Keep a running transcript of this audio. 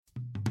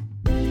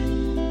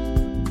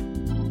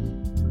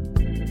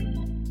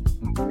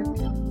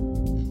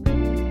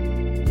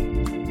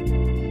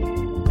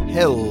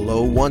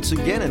Hello once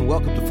again, and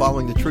welcome to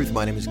Following the Truth.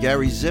 My name is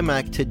Gary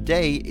Zimak.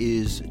 Today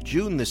is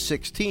June the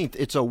 16th.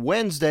 It's a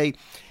Wednesday,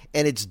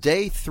 and it's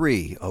day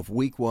 3 of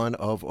week 1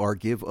 of our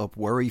Give Up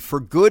Worry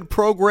for Good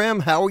program.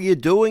 How are you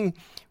doing?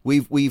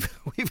 We've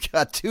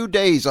got 2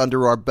 days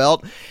under our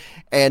belt,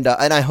 and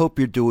I hope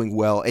you're doing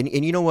well. And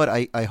you know what?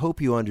 I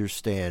hope you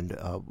understand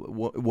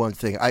one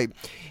thing.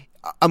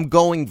 I'm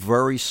going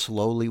very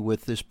slowly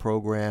with this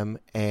program,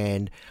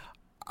 and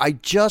I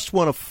just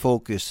want to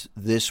focus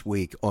this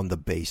week on the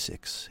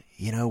basics.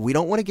 You know, we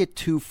don't want to get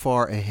too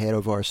far ahead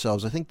of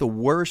ourselves. I think the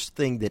worst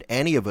thing that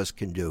any of us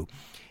can do,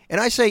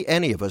 and I say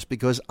any of us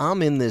because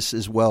I'm in this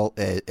as well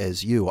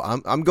as you.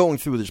 I'm going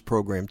through this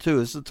program too.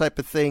 This is the type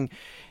of thing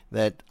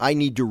that I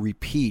need to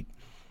repeat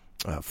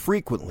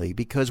frequently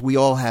because we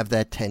all have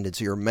that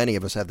tendency, or many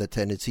of us have that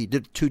tendency,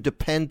 to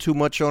depend too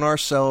much on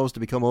ourselves, to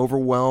become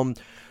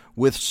overwhelmed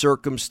with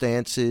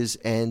circumstances,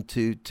 and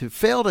to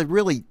fail to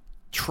really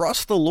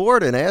trust the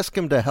Lord and ask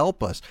Him to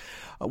help us.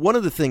 One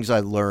of the things I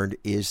learned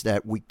is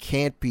that we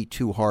can't be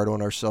too hard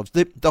on ourselves.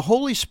 The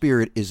Holy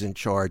Spirit is in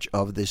charge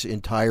of this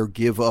entire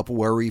Give Up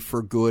Worry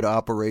for Good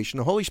operation.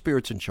 The Holy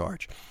Spirit's in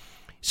charge.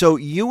 So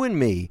you and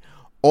me,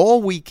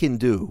 all we can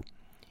do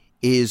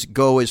is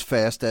go as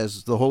fast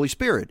as the Holy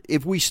Spirit.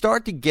 If we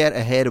start to get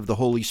ahead of the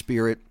Holy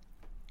Spirit,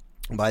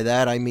 by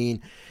that I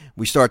mean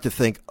we start to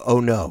think, oh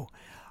no,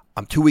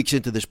 I'm 2 weeks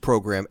into this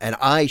program, and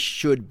I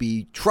should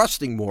be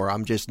trusting more.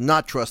 I'm just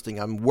not trusting.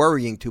 I'm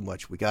worrying too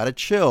much. We got to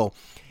chill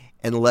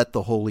and let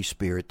the Holy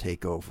Spirit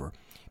take over,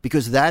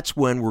 because that's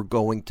when we're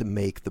going to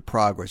make the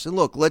progress. And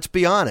look, let's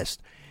be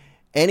honest.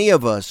 Any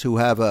of us who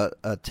have a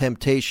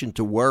temptation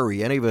to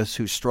worry, any of us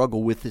who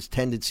struggle with this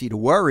tendency to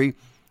worry,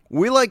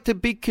 we like to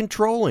be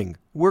controlling.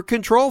 We're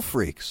control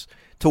freaks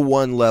to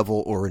one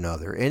level or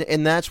another,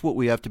 and that's what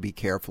we have to be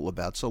careful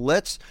about. So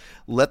let's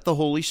let the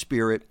Holy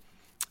Spirit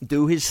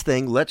do His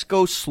thing. Let's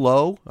go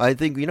slow. I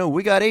think,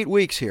 we got 8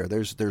 weeks here.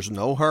 There's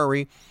no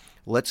hurry.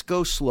 Let's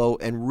go slow,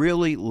 and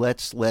really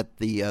let's let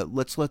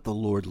the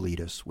Lord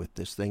lead us with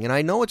this thing. And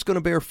I know it's going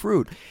to bear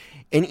fruit.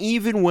 And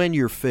even when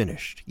you're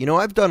finished,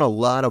 I've done a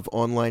lot of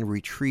online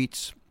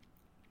retreats.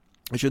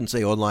 I shouldn't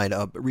say online,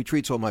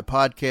 retreats on my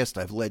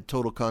podcast. I've led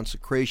Total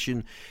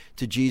Consecration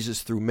to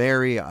Jesus through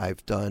Mary.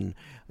 I've done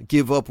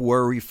Give Up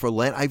Worry for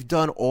Lent. I've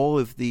done all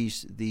of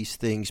these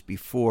things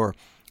before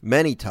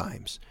many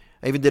times.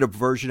 I even did a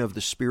version of the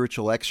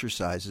spiritual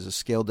exercises, a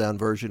scaled-down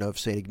version of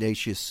St.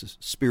 Ignatius'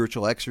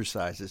 spiritual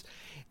exercises.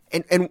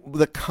 And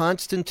the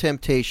constant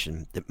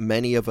temptation that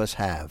many of us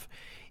have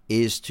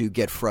is to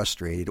get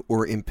frustrated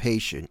or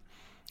impatient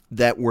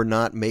that we're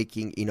not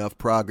making enough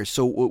progress.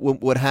 So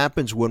what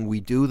happens when we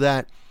do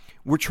that,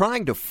 we're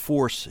trying to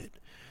force it.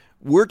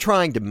 We're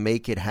trying to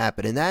make it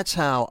happen. And that's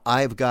how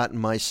I've gotten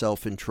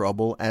myself in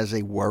trouble as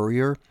a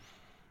worrier.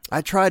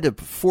 I tried to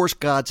force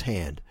God's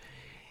hand.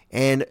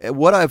 And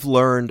what I've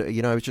learned,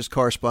 I was just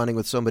corresponding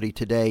with somebody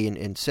today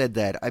and said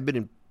that I've been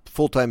in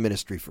full-time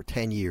ministry for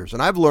 10 years,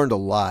 and I've learned a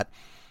lot,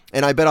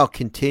 and I bet I'll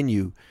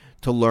continue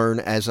to learn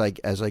as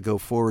I go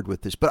forward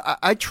with this. But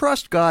I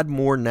trust God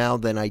more now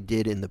than I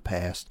did in the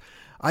past.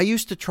 I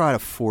used to try to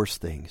force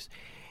things,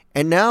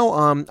 and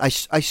now I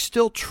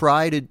still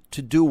try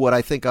to do what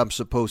I think I'm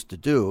supposed to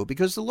do,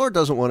 because the Lord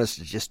doesn't want us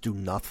to just do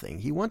nothing.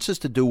 He wants us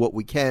to do what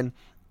we can.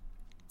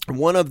 And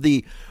one of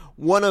the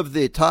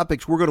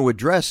topics we're going to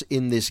address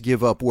in this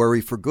Give Up Worry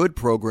for Good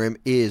program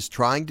is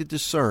trying to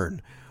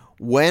discern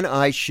when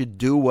I should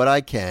do what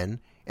I can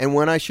and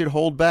when I should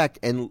hold back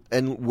and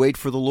wait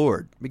for the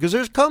Lord. Because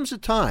there comes a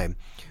time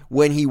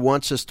when He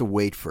wants us to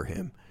wait for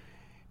Him.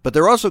 But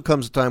there also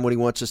comes a time when He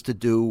wants us to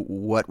do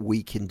what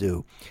we can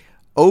do.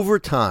 Over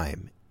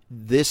time,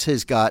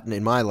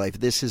 in my life,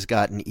 this has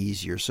gotten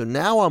easier. So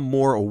now I'm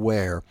more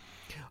aware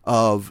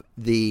of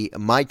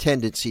my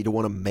tendency to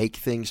want to make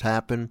things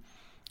happen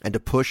and to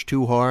push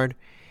too hard.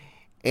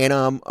 And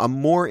I'm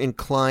more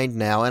inclined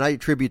now, and I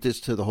attribute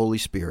this to the Holy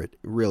Spirit.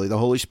 Really, the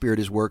Holy Spirit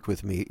has worked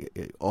with me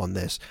on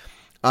this.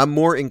 I'm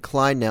more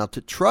inclined now to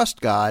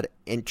trust God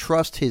and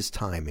trust His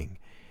timing.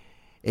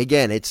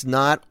 Again, it's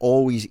not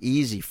always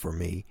easy for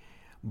me,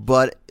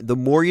 but the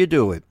more you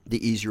do it,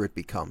 the easier it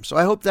becomes. So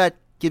I hope that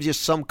gives you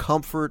some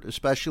comfort,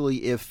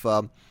 especially if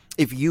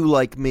you,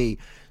 like me,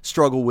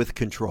 struggle with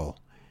control.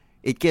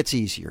 It gets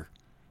easier.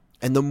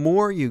 And the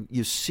more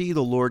you see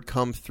the Lord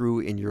come through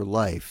in your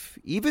life,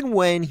 even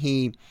when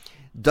He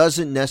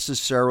doesn't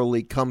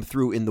necessarily come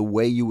through in the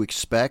way you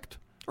expect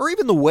or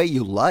even the way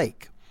you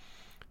like,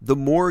 the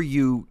more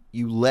you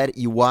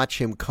watch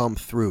Him come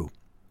through,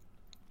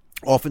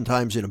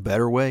 oftentimes in a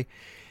better way,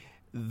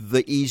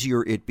 the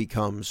easier it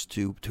becomes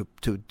to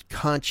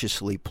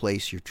consciously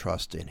place your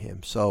trust in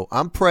Him. So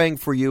I'm praying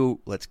for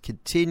you. Let's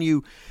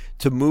continue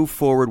to move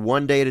forward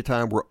one day at a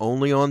time. We're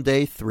only on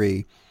day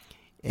 3.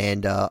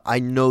 And I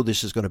know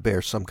this is going to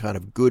bear some kind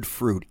of good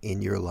fruit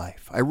in your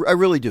life. I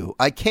really do.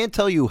 I can't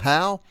tell you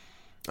how.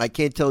 I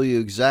can't tell you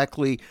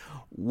exactly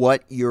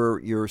what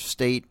your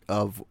state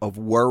of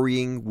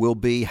worrying will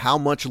be, how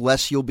much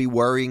less you'll be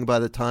worrying by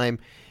the time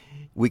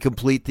we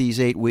complete these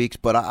 8 weeks,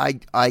 but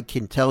I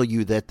can tell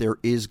you that there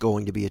is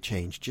going to be a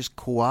change. Just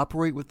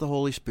cooperate with the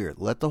Holy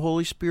Spirit. Let the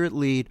Holy Spirit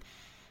lead,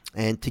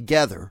 and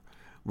together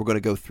we're going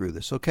to go through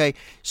this, okay?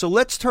 So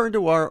let's turn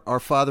to our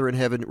Father in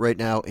heaven right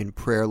now in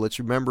prayer. Let's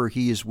remember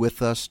He is with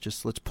us.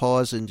 Let's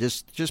pause and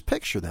just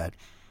picture that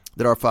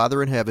our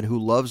Father in heaven, who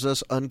loves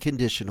us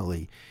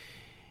unconditionally,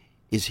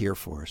 is here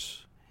for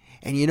us.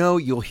 And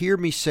you'll hear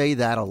me say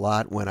that a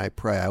lot when I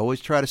pray. I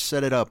always try to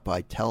set it up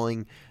by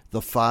telling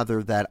the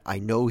Father that I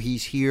know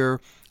He's here,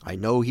 I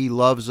know He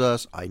loves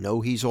us, I know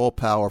He's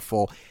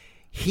all-powerful.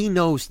 He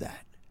knows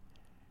that.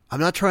 I'm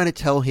not trying to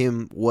tell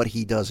Him what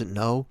He doesn't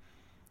know.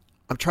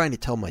 I'm trying to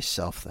tell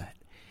myself that.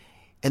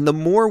 And the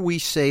more we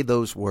say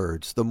those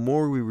words, the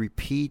more we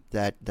repeat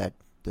that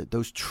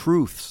those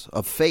truths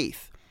of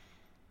faith,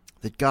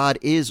 that God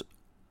is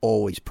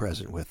always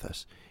present with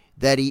us,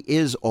 that He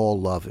is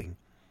all-loving,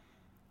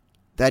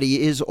 that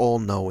He is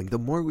all-knowing. The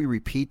more we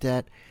repeat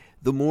that,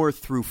 the more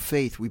through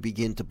faith we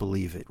begin to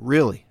believe it,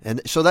 really.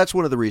 And so that's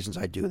one of the reasons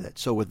I do that.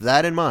 So with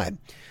that in mind,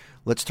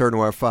 let's turn to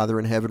our Father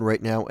in heaven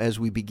right now as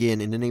we begin.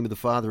 In the name of the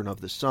Father, and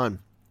of the Son,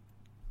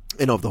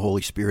 and of the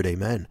Holy Spirit,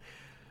 amen.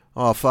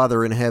 Oh,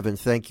 Father in heaven,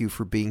 thank you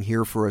for being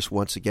here for us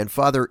once again.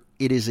 Father,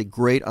 it is a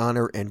great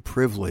honor and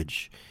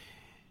privilege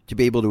to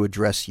be able to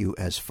address you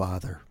as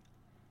Father,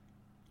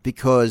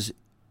 because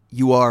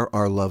you are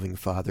our loving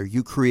Father.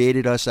 You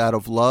created us out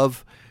of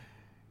love.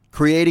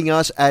 Creating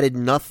us added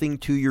nothing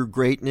to your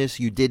greatness.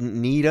 You didn't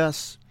need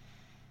us,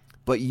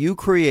 but you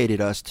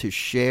created us to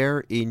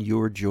share in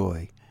your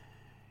joy.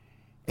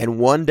 And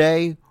one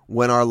day,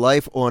 when our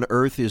life on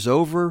earth is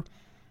over,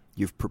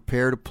 you've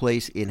prepared a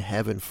place in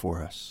heaven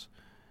for us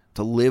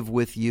to live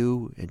with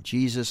you and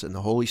Jesus and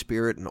the Holy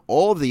Spirit and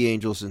all of the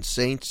angels and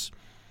saints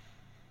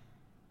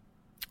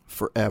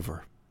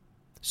forever.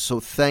 So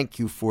thank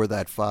you for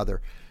that,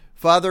 Father.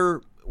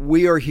 Father,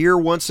 we are here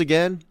once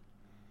again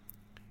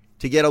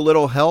to get a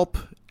little help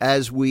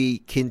as we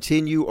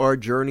continue our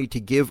journey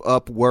to give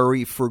up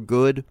worry for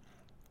good,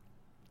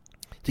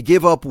 to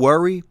give up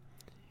worry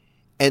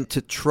and to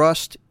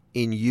trust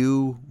in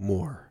you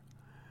more.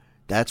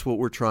 That's what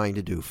we're trying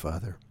to do,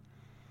 Father.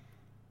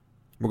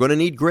 We're going to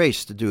need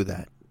grace to do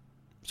that.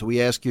 So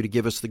we ask you to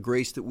give us the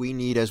grace that we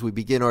need as we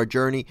begin our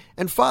journey.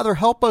 And Father,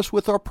 help us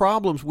with our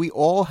problems. We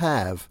all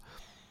have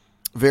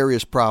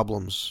various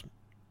problems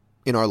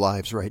in our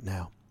lives right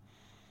now.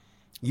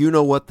 You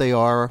know what they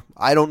are.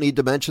 I don't need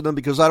to mention them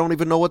because I don't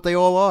even know what they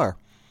all are.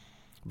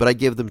 But I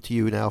give them to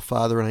you now,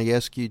 Father, and I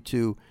ask you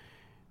to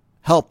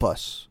help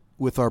us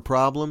with our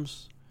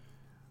problems.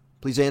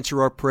 Please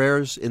answer our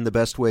prayers in the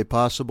best way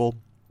possible.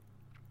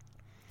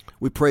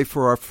 We pray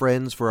for our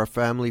friends, for our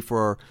family,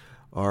 for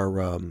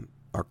our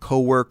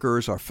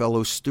co-workers, our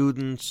fellow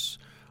students,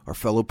 our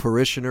fellow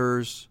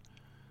parishioners.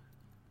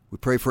 We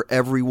pray for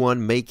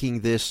everyone making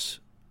this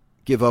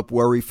Give Up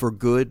Worry for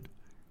Good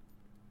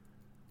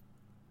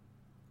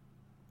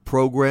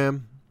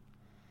program.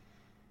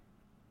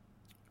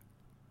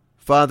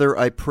 Father,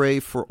 I pray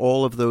for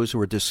all of those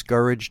who are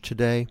discouraged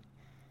today,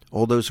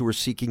 all those who are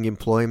seeking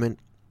employment,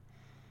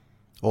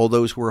 all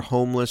those who are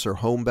homeless or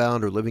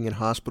homebound or living in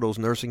hospitals,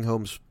 nursing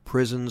homes,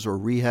 prisons, or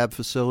rehab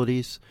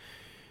facilities.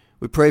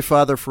 We pray,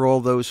 Father, for all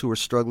those who are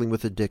struggling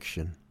with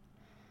addiction.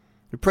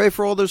 We pray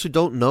for all those who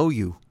don't know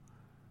you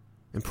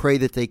and pray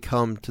that they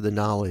come to the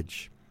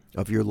knowledge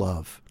of your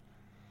love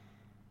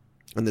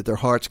and that their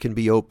hearts can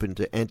be open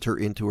to enter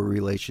into a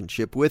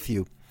relationship with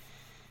you.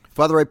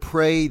 Father, I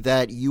pray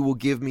that you will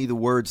give me the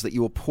words, that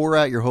you will pour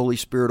out your Holy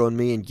Spirit on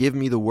me and give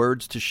me the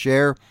words to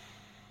share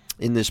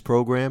in this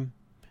program.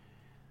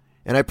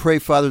 And I pray,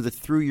 Father, that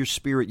through your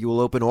Spirit you will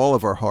open all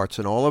of our hearts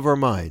and all of our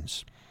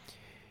minds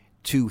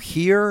to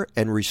hear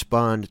and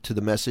respond to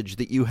the message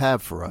that you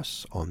have for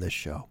us on this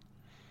show.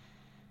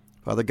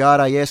 Father God,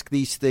 I ask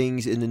these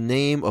things in the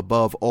name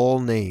above all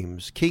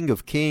names, King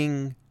of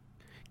Kings,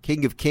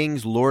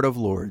 Lord of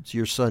Lords,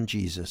 your Son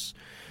Jesus,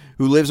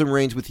 who lives and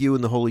reigns with you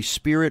in the Holy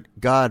Spirit,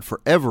 God,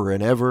 forever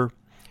and ever.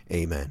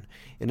 Amen.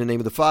 In the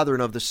name of the Father,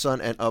 and of the Son,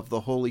 and of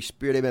the Holy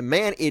Spirit. Amen.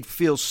 Man, it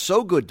feels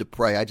so good to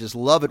pray. I just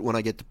love it when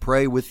I get to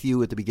pray with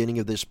you at the beginning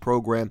of this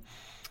program.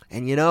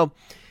 And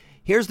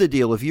here's the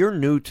deal. If you're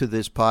new to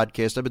this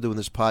podcast, I've been doing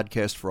this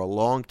podcast for a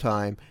long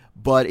time,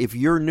 but if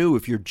you're new,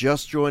 if you're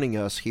just joining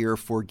us here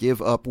for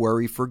Give Up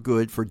Worry for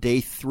Good, for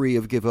day 3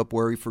 of Give Up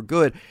Worry for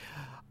Good,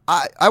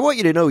 I want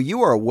you to know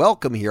you are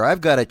welcome here.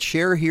 I've got a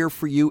chair here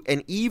for you,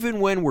 and even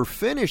when we're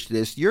finished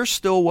this, you're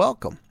still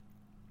welcome.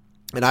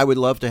 And I would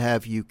love to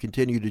have you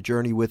continue to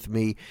journey with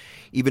me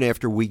even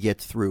after we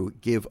get through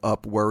Give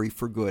Up Worry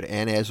for Good.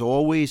 And as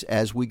always,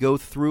 as we go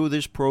through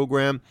this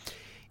program,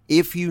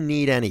 if you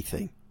need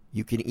anything,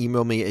 you can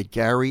email me at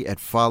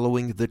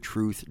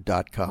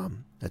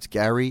gary@followingthetruth.com. That's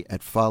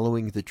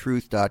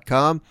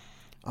gary@followingthetruth.com.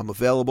 I'm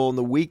available on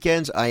the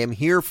weekends. I am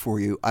here for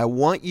you. I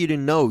want you to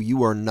know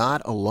you are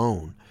not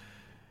alone.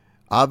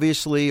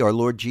 Obviously, our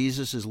Lord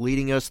Jesus is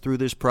leading us through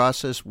this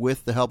process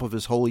with the help of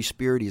his Holy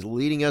Spirit. He's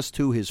leading us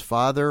to his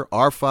Father,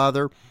 our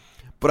Father.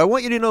 But I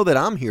want you to know that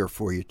I'm here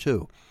for you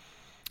too.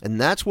 And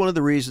that's one of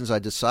the reasons I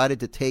decided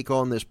to take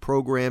on this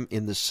program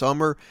in the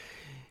summer,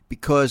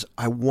 because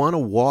I want to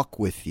walk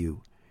with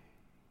you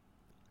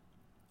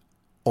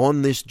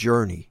on this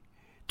journey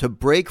to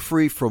break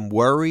free from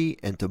worry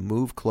and to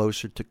move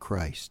closer to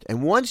Christ.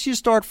 And once you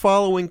start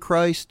following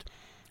Christ,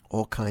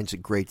 all kinds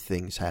of great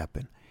things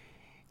happen.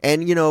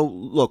 And,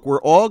 look,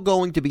 we're all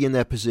going to be in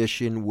that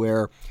position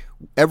where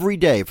every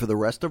day for the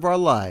rest of our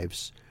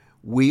lives,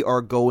 we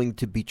are going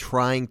to be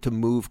trying to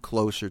move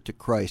closer to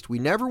Christ. We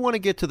never want to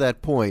get to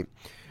that point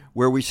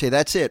where we say,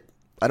 that's it.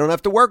 I don't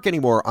have to work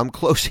anymore. I'm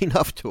close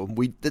enough to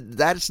him.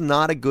 That's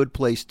not a good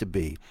place to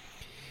be.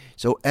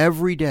 So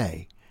every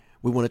day,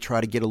 we want to try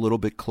to get a little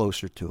bit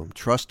closer to him,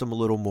 trust him a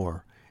little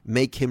more,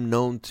 make him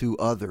known to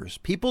others.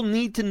 People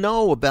need to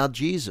know about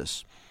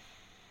Jesus.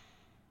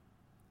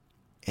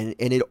 And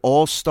it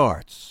all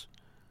starts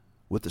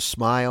with a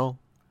smile,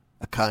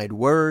 a kind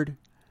word,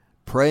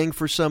 praying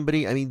for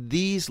somebody. I mean,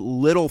 these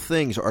little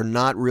things are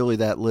not really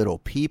that little.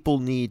 People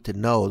need to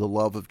know the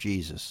love of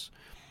Jesus.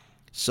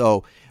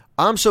 So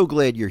I'm so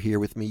glad you're here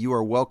with me. You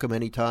are welcome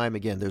anytime.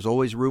 Again, there's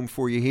always room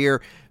for you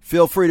here.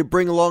 Feel free to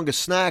bring along a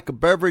snack, a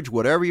beverage,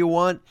 whatever you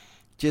want.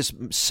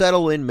 Just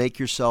settle in, make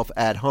yourself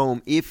at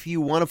home. If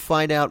you want to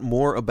find out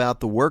more about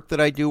the work that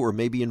I do, or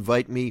maybe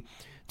invite me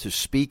to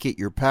speak at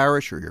your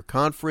parish or your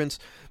conference,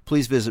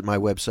 please visit my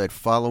website,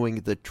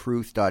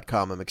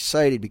 followingthetruth.com. I'm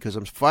excited because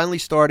I'm finally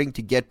starting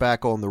to get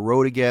back on the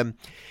road again,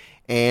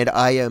 and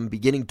I am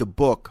beginning to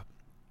book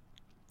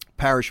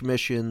parish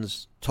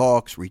missions,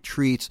 talks,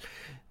 retreats,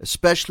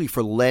 especially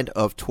for Lent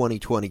of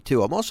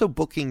 2022. I'm also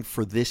booking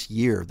for this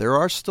year. There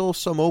are still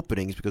some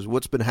openings because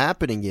what's been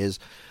happening is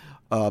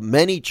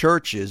many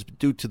churches,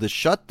 due to the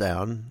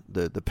shutdown,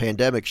 the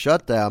pandemic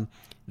shutdown,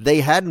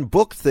 they hadn't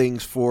booked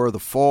things for the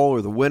fall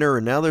or the winter,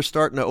 and now they're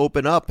starting to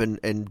open up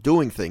and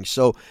doing things.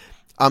 So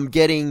I'm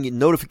getting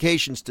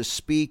notifications to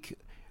speak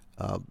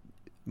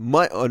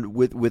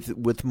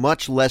with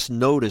much less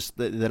notice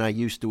than I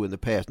used to in the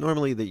past.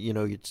 Normally,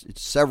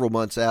 it's several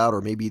months out or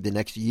maybe the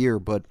next year,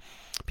 but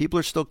people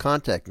are still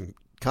contacting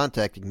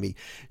me.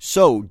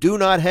 So do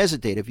not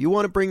hesitate. If you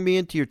want to bring me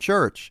into your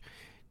church,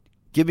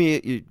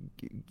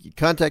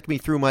 contact me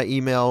through my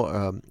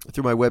email,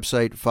 through my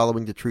website,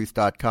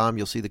 followingthetruth.com.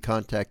 You'll see the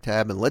contact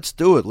tab, and let's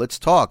do it. Let's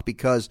talk,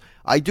 because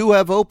I do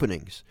have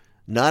openings,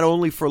 not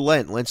only for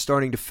Lent. Lent's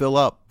starting to fill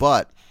up,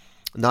 but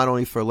not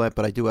only for Lent,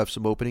 but I do have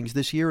some openings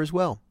this year as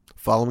well.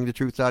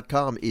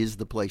 Followingthetruth.com is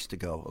the place to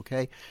go,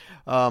 okay?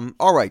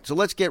 All right, so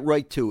let's get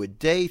right to it.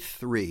 Day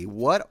 3,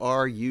 what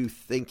are you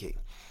thinking?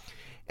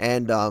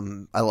 And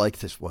I like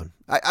this one.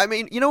 I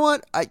mean, you know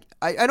what? I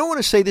don't want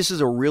to say this is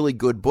a really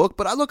good book,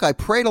 but I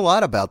prayed a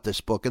lot about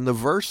this book, and the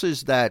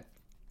verses that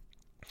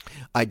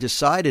I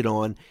decided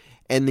on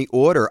and the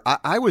order.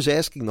 I was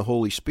asking the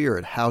Holy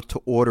Spirit how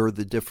to order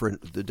the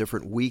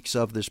different weeks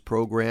of this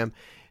program.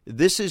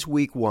 This is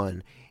week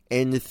 1,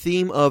 and the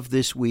theme of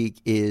this week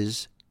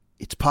is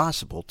it's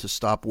possible to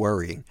stop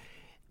worrying.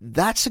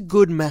 That's a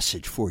good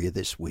message for you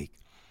this week.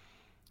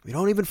 We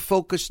don't even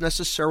focus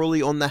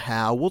necessarily on the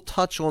how. We'll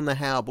touch on the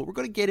how, but we're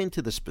going to get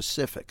into the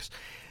specifics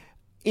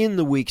in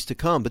the weeks to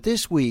come. But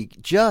this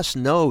week, just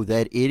know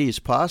that it is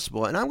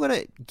possible. And I'm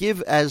going to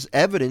give as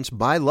evidence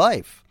my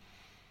life.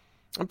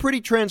 I'm pretty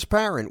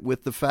transparent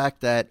with the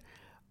fact that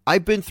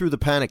I've been through the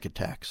panic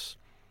attacks.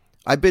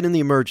 I've been in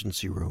the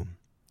emergency room.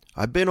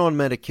 I've been on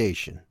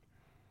medication.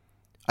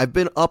 I've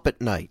been up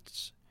at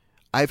nights.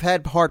 I've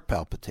had heart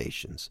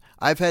palpitations.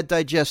 I've had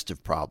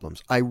digestive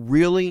problems. I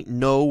really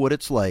know what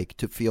it's like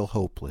to feel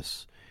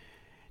hopeless,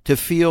 to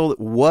feel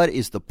what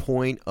is the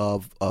point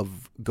of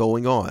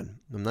going on.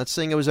 I'm not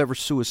saying I was ever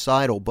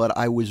suicidal, but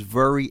I was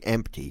very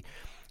empty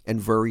and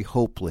very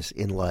hopeless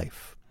in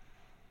life.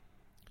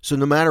 So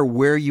no matter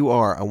where you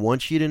are, I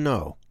want you to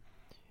know,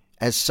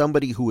 as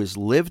somebody who has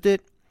lived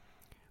it,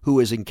 who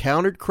has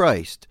encountered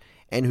Christ,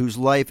 and whose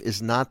life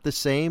is not the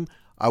same,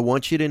 I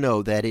want you to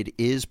know that it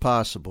is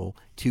possible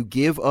to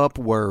give up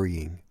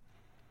worrying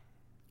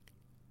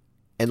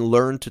and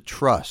learn to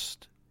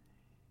trust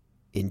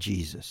in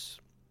Jesus.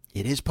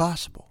 It is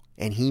possible,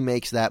 and he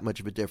makes that much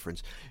of a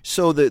difference.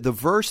 So the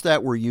verse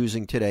that we're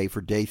using today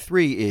for day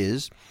 3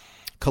 is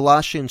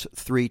Colossians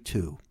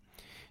 3:2.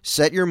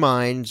 Set your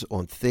minds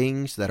on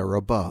things that are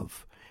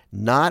above,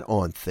 not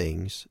on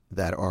things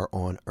that are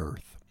on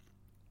earth.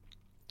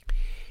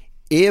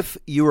 If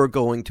you are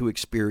going to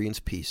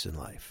experience peace in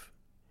life,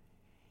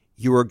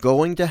 you are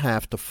going to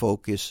have to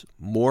focus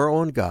more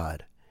on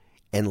God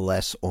and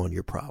less on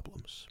your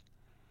problems.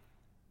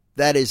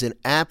 That is an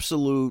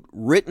absolute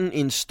written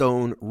in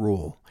stone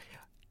rule.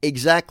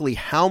 Exactly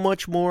how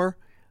much more,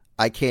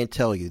 I can't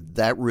tell you.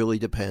 That really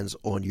depends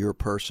on your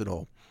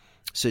personal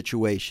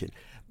situation.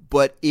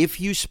 But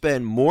if you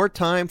spend more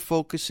time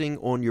focusing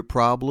on your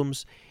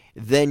problems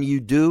than you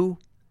do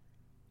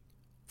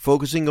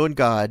focusing on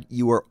God,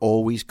 you are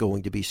always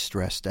going to be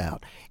stressed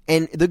out.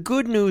 And the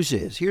good news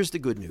is, here's the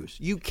good news.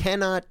 You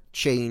cannot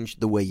change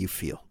the way you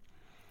feel.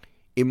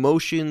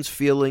 Emotions,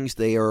 feelings,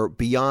 they are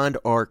beyond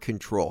our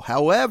control.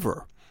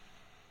 However,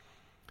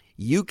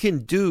 you can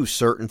do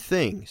certain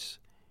things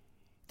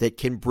that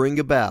can bring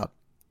about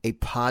a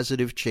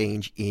positive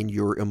change in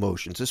your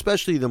emotions,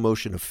 especially the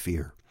emotion of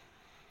fear.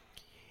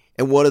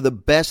 And one of the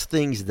best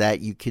things that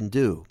you can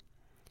do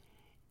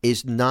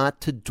is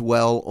not to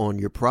dwell on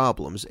your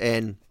problems.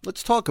 And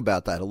let's talk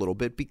about that a little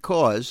bit,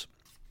 because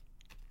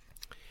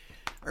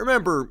I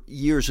remember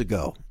years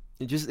ago,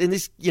 and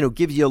this,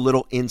 gives you a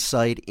little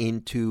insight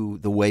into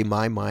the way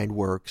my mind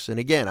works. And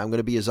again, I'm going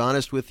to be as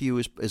honest with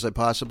you as I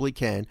possibly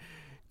can,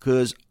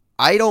 because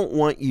I don't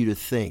want you to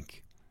think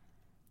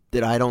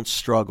that I don't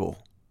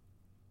struggle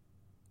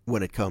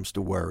when it comes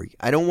to worry.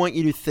 I don't want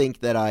you to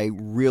think that I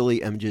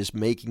really am just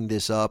making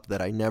this up,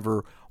 that I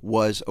never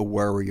was a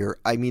worrier.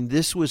 I mean,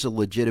 this was a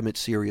legitimate,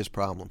 serious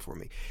problem for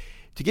me.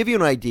 To give you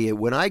an idea,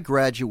 when I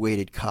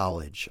graduated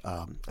college,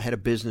 I had a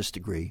business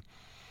degree,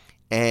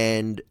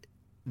 and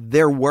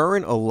there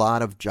weren't a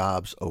lot of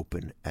jobs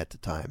open at the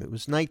time. It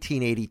was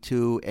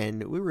 1982,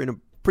 and we were in a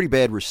pretty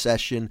bad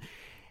recession,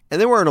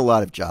 and there weren't a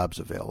lot of jobs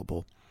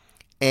available.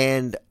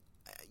 And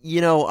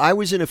I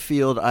was in a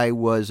field. I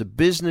was a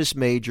business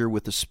major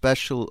with a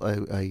special.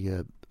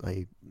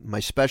 My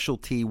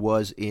specialty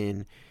was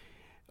in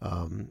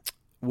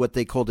what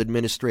they called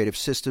administrative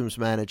systems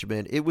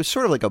management. It was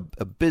sort of like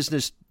a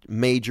business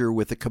major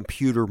with a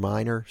computer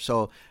minor.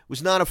 So it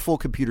was not a full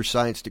computer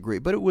science degree,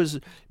 but it was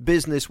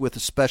business with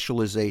a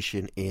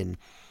specialization in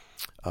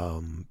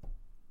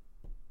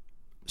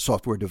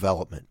software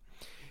development.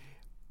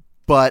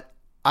 But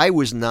I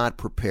was not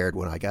prepared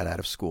when I got out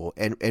of school,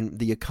 and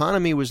the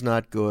economy was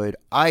not good.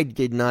 I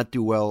did not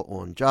do well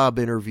on job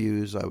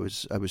interviews. I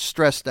was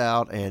stressed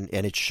out, and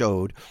it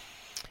showed.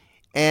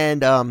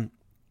 And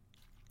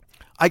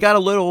I got a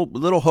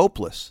little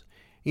hopeless.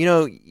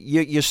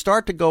 You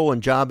start to go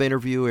on job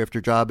interview after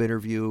job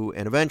interview,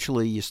 and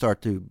eventually you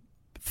start to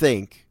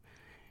think,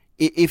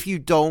 if you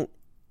don't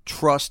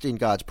trust in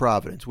God's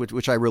providence,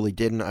 which I really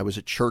didn't. I was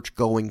a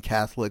church-going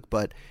Catholic,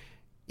 but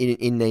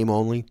in name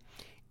only.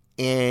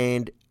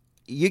 And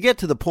you get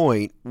to the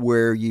point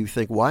where you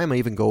think, why am I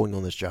even going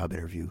on this job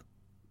interview?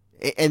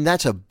 And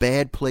that's a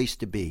bad place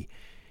to be.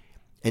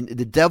 And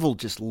the devil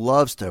just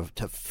loves to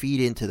feed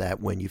into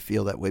that when you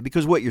feel that way.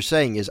 Because what you're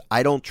saying is,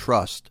 I don't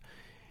trust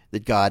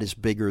that God is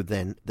bigger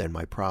than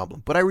my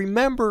problem. But I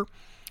remember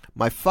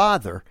my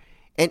father,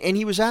 and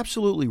he was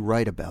absolutely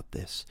right about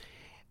this.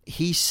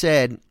 He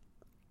said,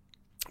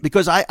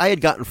 because I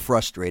had gotten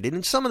frustrated,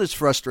 and some of this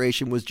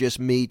frustration was just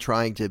me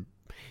trying to,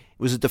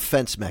 it was a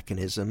defense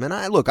mechanism. And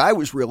I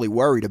was really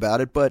worried about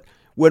it, but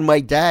when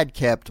my dad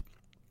kept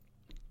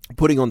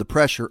putting on the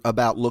pressure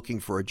about looking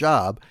for a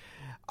job,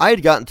 I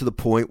had gotten to the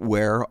point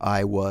where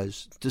I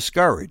was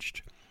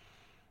discouraged.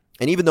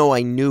 And even though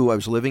I knew I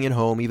was living at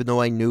home, even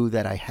though I knew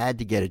that I had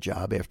to get a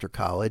job after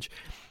college,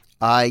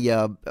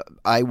 I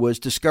was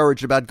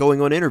discouraged about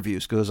going on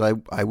interviews, because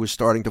I was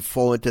starting to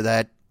fall into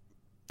that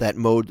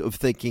mode of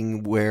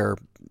thinking where,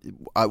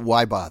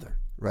 why bother?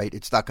 Right?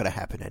 It's not going to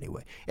happen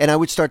anyway. And I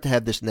would start to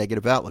have this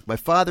negative outlook. My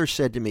father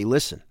said to me,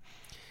 listen,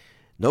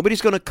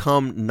 nobody's going to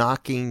come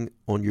knocking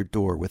on your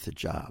door with a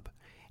job.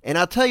 And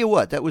I'll tell you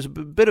what, that was a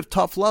bit of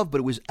tough love, but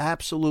it was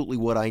absolutely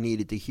what I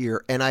needed to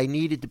hear. And I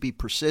needed to be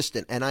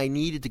persistent, and I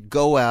needed to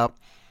go out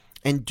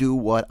and do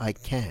what I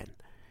can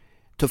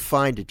to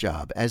find a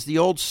job. As the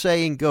old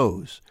saying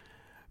goes,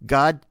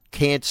 God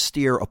can't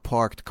steer a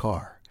parked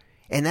car.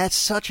 And that's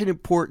such an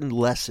important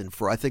lesson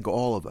for, I think,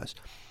 all of us.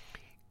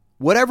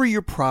 Whatever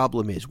your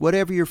problem is,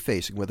 whatever you're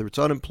facing, whether it's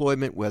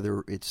unemployment,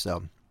 whether it's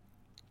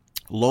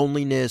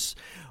loneliness,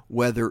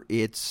 whether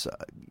it's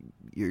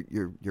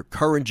your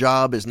current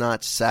job is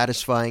not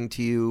satisfying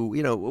to you,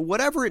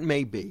 whatever it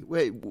may be,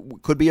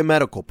 it could be a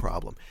medical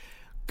problem.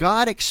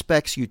 God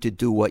expects you to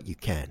do what you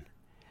can.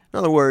 In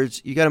other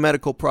words, you got a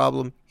medical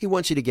problem, He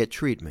wants you to get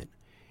treatment.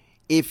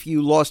 If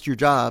you lost your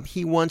job,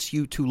 He wants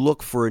you to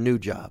look for a new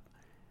job.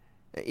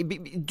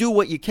 Do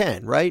what you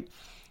can, right?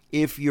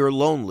 If you're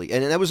lonely.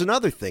 And that was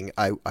another thing.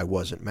 I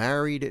wasn't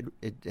married,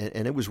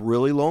 and it was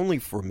really lonely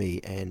for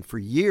me. And for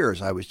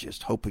years, I was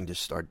just hoping to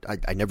start.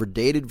 I never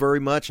dated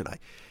very much, and I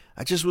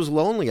just was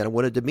lonely, and I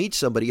wanted to meet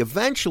somebody.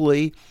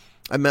 Eventually,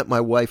 I met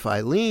my wife,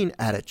 Eileen,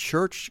 at a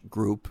church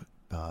group.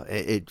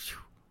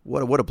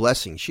 What a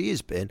blessing she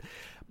has been.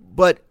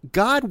 But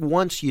God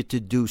wants you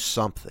to do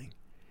something.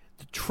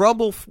 The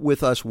trouble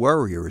with us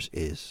worriers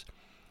is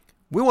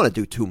we want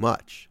to do too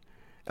much.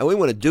 And we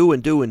want to do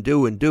and do and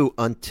do and do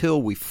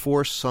until we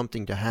force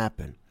something to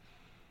happen.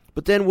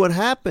 But then what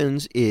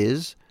happens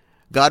is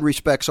God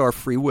respects our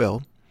free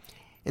will.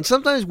 And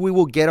sometimes we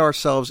will get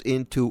ourselves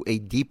into a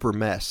deeper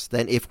mess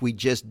than if we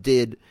just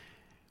did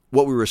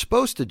what we were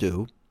supposed to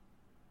do,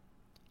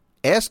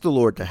 ask the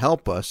Lord to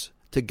help us,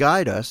 to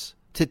guide us,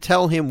 to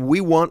tell Him we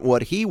want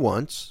what He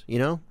wants,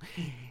 and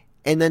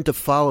then to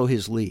follow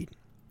His lead.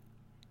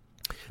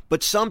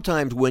 But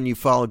sometimes when you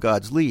follow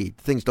God's lead,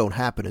 things don't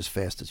happen as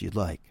fast as you'd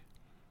like.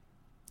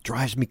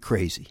 Drives me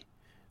crazy.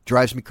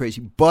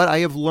 But I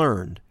have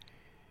learned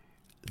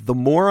the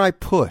more I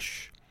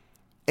push,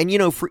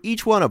 and for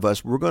each one of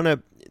us, we're going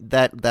to,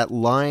 that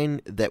line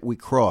that we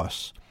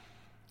cross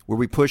where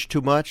we push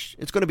too much,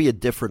 it's going to be a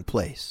different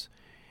place.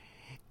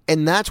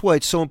 And that's why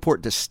it's so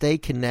important to stay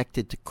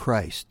connected to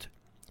Christ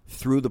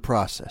through the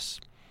process.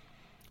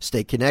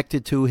 Stay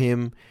connected to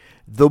him.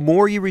 The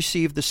more you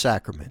receive the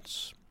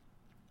sacraments,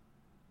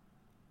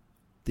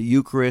 the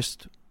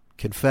Eucharist,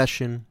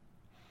 confession,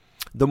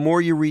 the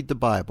more you read the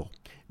Bible,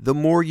 the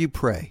more you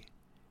pray,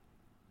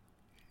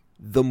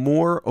 the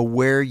more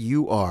aware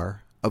you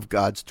are of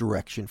God's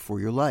direction for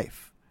your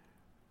life.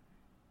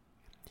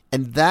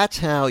 And that's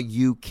how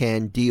you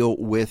can deal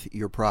with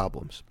your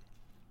problems.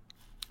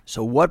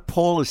 So what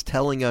Paul is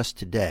telling us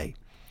today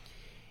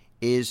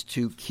is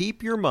to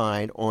keep your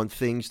mind on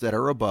things that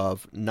are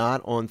above,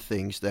 not on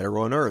things that are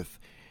on earth.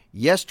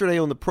 Yesterday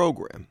on the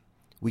program,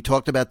 we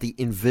talked about the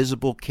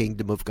invisible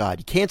kingdom of God.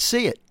 You can't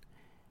see it.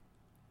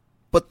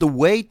 But the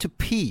way to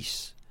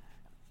peace,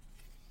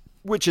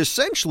 which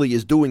essentially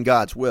is doing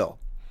God's will,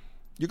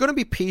 you're going to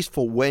be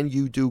peaceful when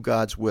you do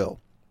God's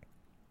will.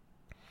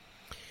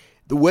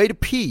 The way to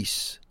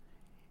peace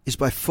is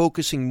by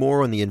focusing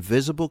more on the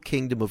invisible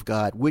kingdom of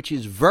God, which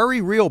is very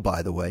real,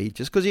 by the way.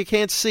 Just because you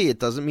can't see it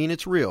doesn't mean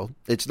it's real.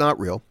 It's not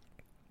real.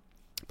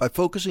 By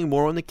focusing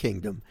more on the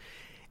kingdom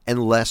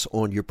and less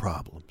on your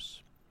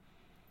problems.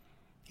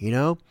 You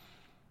know,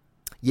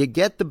 you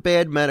get the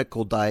bad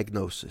medical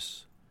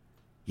diagnosis.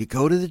 You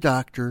go to the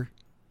doctor,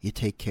 you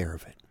take care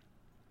of it.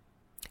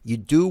 You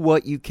do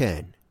what you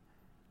can.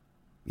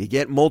 You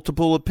get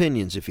multiple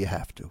opinions if you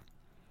have to.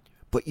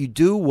 But you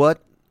do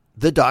what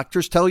the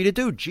doctors tell you to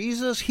do.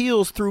 Jesus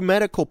heals through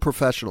medical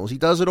professionals. He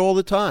does it all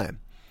the time.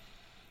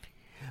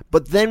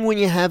 But then when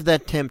you have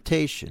that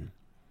temptation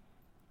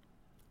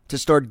to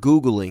start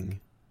Googling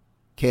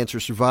cancer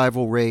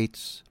survival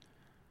rates,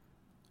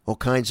 all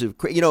kinds of,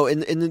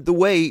 and the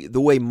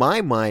way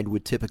my mind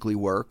would typically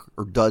work,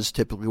 or does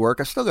typically work,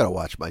 I still got to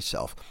watch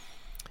myself.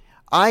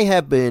 I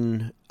have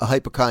been a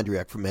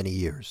hypochondriac for many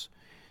years.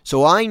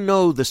 So I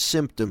know the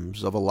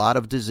symptoms of a lot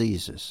of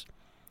diseases.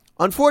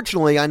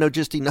 Unfortunately, I know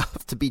just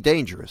enough to be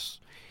dangerous.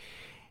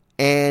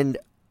 And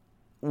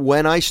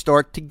when I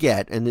start to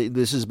get, and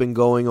this has been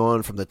going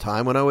on from the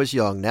time when I was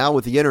young, now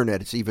with the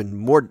internet, it's even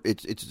more,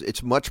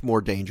 it's much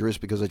more dangerous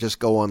because I just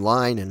go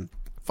online and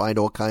find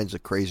all kinds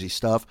of crazy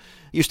stuff.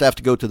 I used to have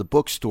to go to the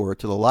bookstore,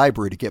 to the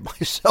library to get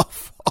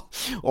myself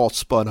all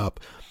spun up.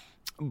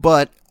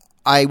 But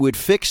I would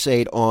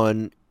fixate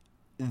on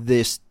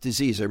this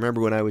disease. I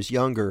remember when I was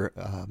younger,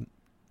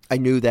 I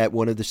knew that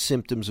one of the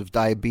symptoms of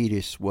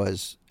diabetes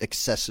was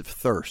excessive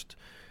thirst.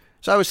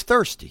 So I was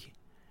thirsty.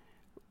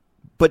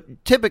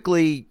 But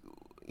typically,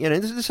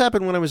 this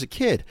happened when I was a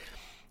kid.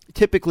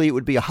 Typically, it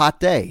would be a hot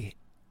day,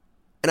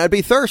 and I'd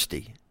be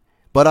thirsty.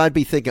 But I'd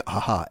be thinking,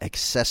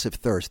 excessive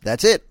thirst.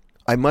 That's it.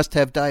 I must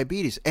have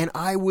diabetes. And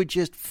I would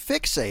just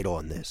fixate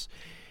on this.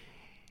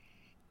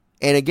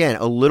 And again,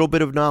 a little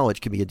bit of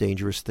knowledge can be a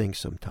dangerous thing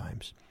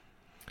sometimes.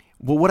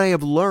 But what I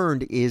have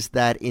learned is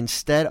that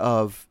instead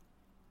of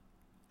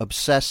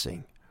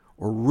obsessing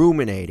or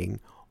ruminating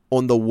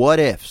on the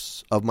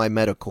what-ifs of my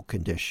medical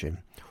condition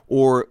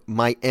or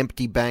my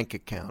empty bank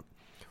account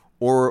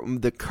or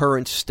the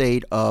current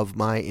state of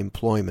my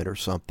employment or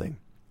something,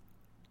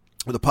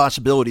 or the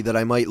possibility that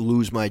I might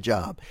lose my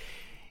job,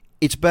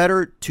 it's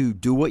better to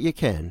do what you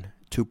can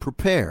to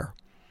prepare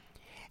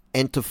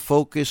and to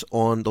focus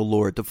on the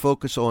Lord, to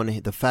focus on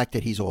the fact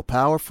that he's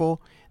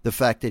all-powerful, the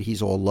fact that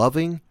he's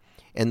all-loving,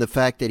 and the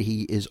fact that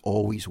he is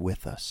always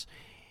with us.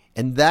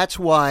 And that's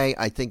why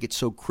I think it's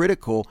so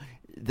critical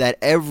that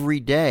every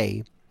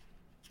day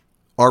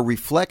our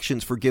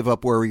reflections for Give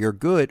Up Worry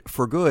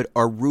for Good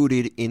are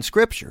rooted in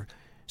Scripture.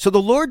 So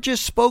the Lord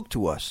just spoke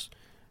to us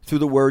through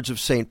the words of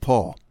St.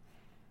 Paul.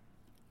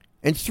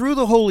 And through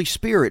the Holy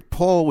Spirit,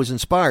 Paul was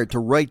inspired to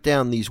write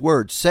down these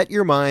words: set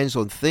your minds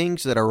on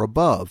things that are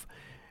above,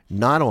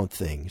 not on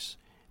things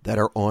that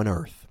are on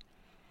earth.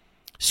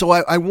 So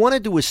I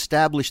wanted to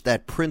establish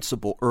that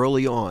principle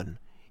early on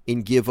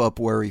in Give Up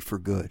Worry for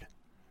Good.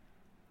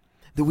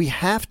 That we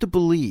have to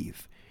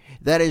believe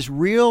that as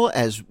real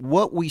as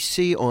what we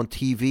see on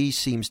TV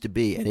seems to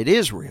be, and it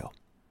is real,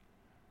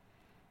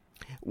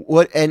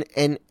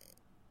 and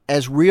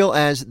as real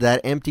as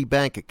that empty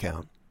bank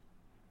account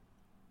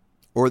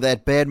or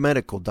that bad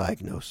medical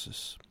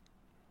diagnosis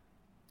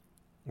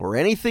or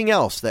anything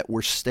else that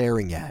we're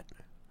staring at,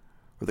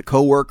 or the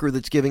coworker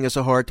that's giving us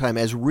a hard time,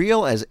 as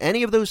real as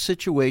any of those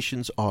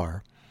situations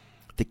are,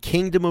 the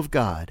kingdom of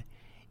God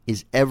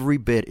is every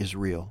bit as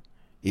real,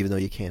 even though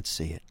you can't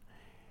see it.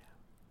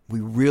 We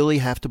really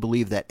have to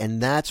believe that,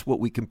 and that's what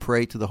we can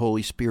pray to the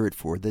Holy Spirit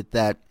for, that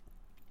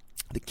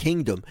the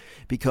kingdom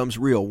becomes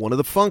real. One of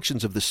the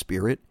functions of the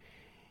Spirit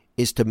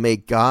is to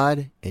make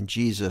God and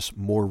Jesus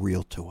more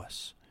real to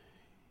us.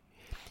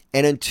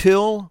 And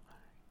until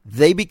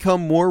they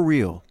become more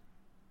real,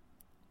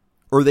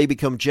 or they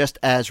become just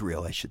as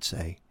real, I should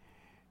say,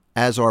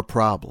 as our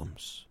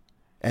problems,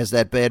 as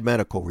that bad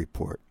medical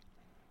report,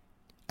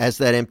 as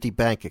that empty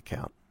bank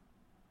account,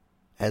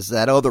 as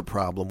that other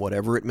problem,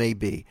 whatever it may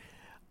be,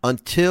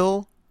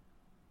 until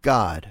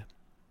God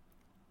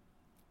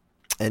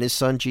and his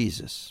son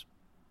Jesus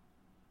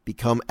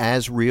become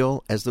as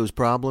real as those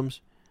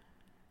problems,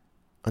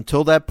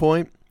 until that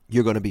point,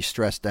 you're going to be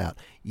stressed out.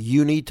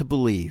 You need to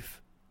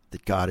believe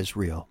that God is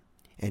real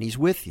and he's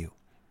with you,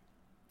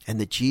 and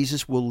that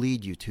Jesus will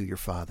lead you to your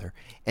Father,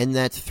 and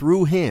that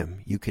through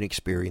him you can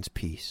experience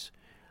peace.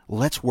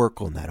 Let's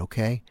work on that,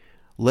 okay?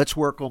 Let's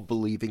work on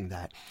believing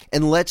that.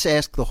 And let's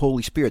ask the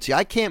Holy Spirit. See,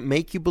 I can't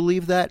make you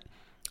believe that.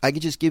 I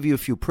can just give you a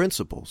few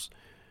principles.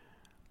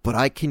 But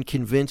I can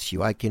convince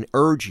you, I can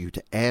urge you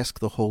to ask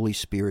the Holy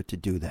Spirit to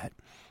do that.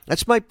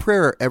 That's my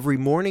prayer every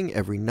morning,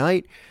 every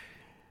night.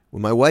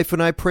 When my wife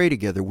and I pray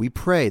together, we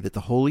pray that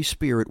the Holy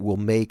Spirit will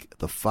make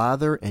the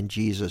Father and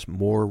Jesus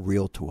more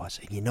real to us.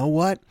 And you know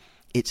what?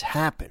 It's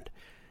happened.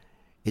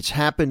 It's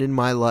happened in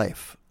my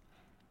life.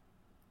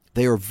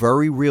 They are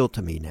very real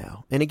to me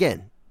now. And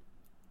again,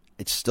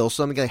 it's still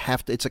something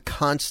it's a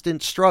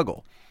constant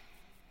struggle.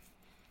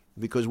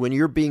 Because when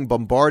you're being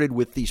bombarded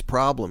with these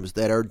problems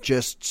that are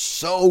just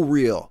so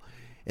real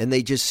and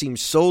they just seem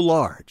so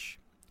large,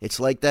 it's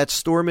like that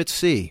storm at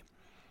sea.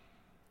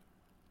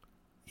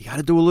 You got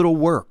to do a little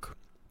work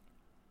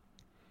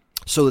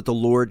so that the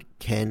Lord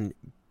can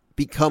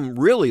become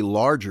really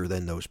larger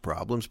than those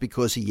problems,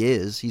 because he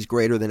is. He's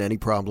greater than any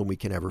problem we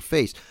can ever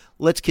face.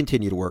 Let's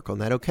continue to work on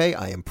that, okay?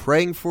 I am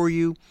praying for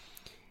you.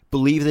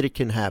 Believe that it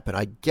can happen.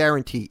 I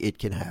guarantee it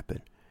can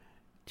happen.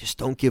 Just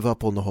don't give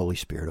up on the Holy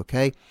Spirit,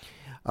 okay?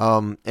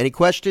 Any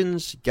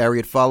questions? Gary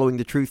at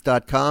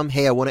followingthetruth.com.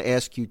 Hey, I want to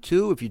ask you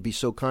too, if you'd be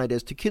so kind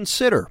as to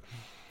consider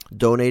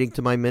donating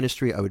to my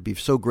ministry. I would be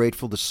so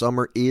grateful. The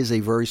summer is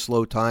a very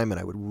slow time, and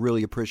I would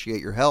really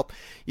appreciate your help.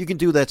 You can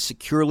do that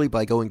securely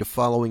by going to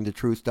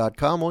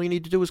followingthetruth.com. All you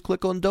need to do is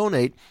click on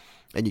donate,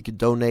 and you can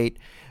donate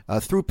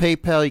through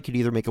PayPal. You can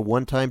either make a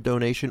one-time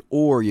donation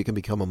or you can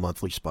become a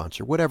monthly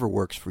sponsor, whatever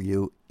works for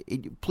you.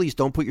 Please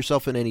don't put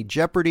yourself in any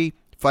jeopardy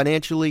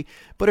financially,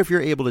 but if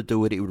you're able to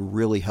do it, it would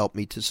really help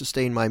me to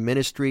sustain my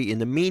ministry. In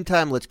the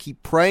meantime, let's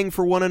keep praying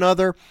for one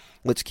another.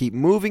 Let's keep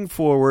moving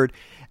forward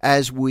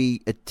as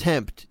we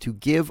attempt to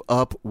give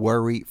up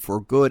worry for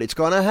good. It's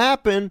going to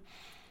happen.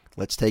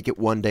 Let's take it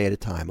one day at a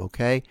time,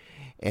 okay?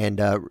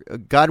 And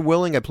God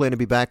willing, I plan to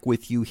be back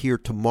with you here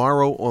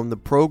tomorrow on the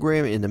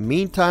program. In the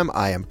meantime,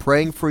 I am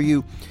praying for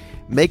you.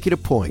 Make it a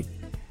point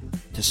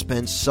to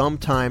spend some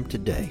time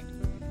today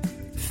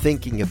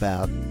thinking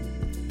about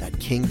that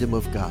kingdom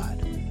of God.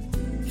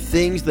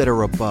 Things that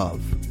are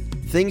above,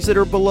 things that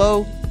are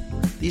below,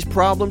 these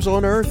problems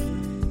on earth,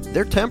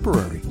 they're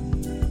temporary.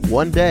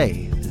 One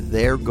day,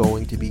 they're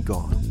going to be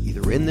gone,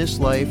 either in this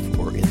life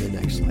or in the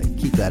next life.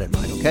 Keep that in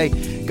mind,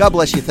 okay? God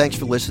bless you. Thanks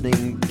for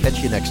listening. Catch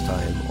you next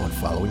time on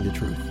Following the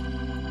Truth.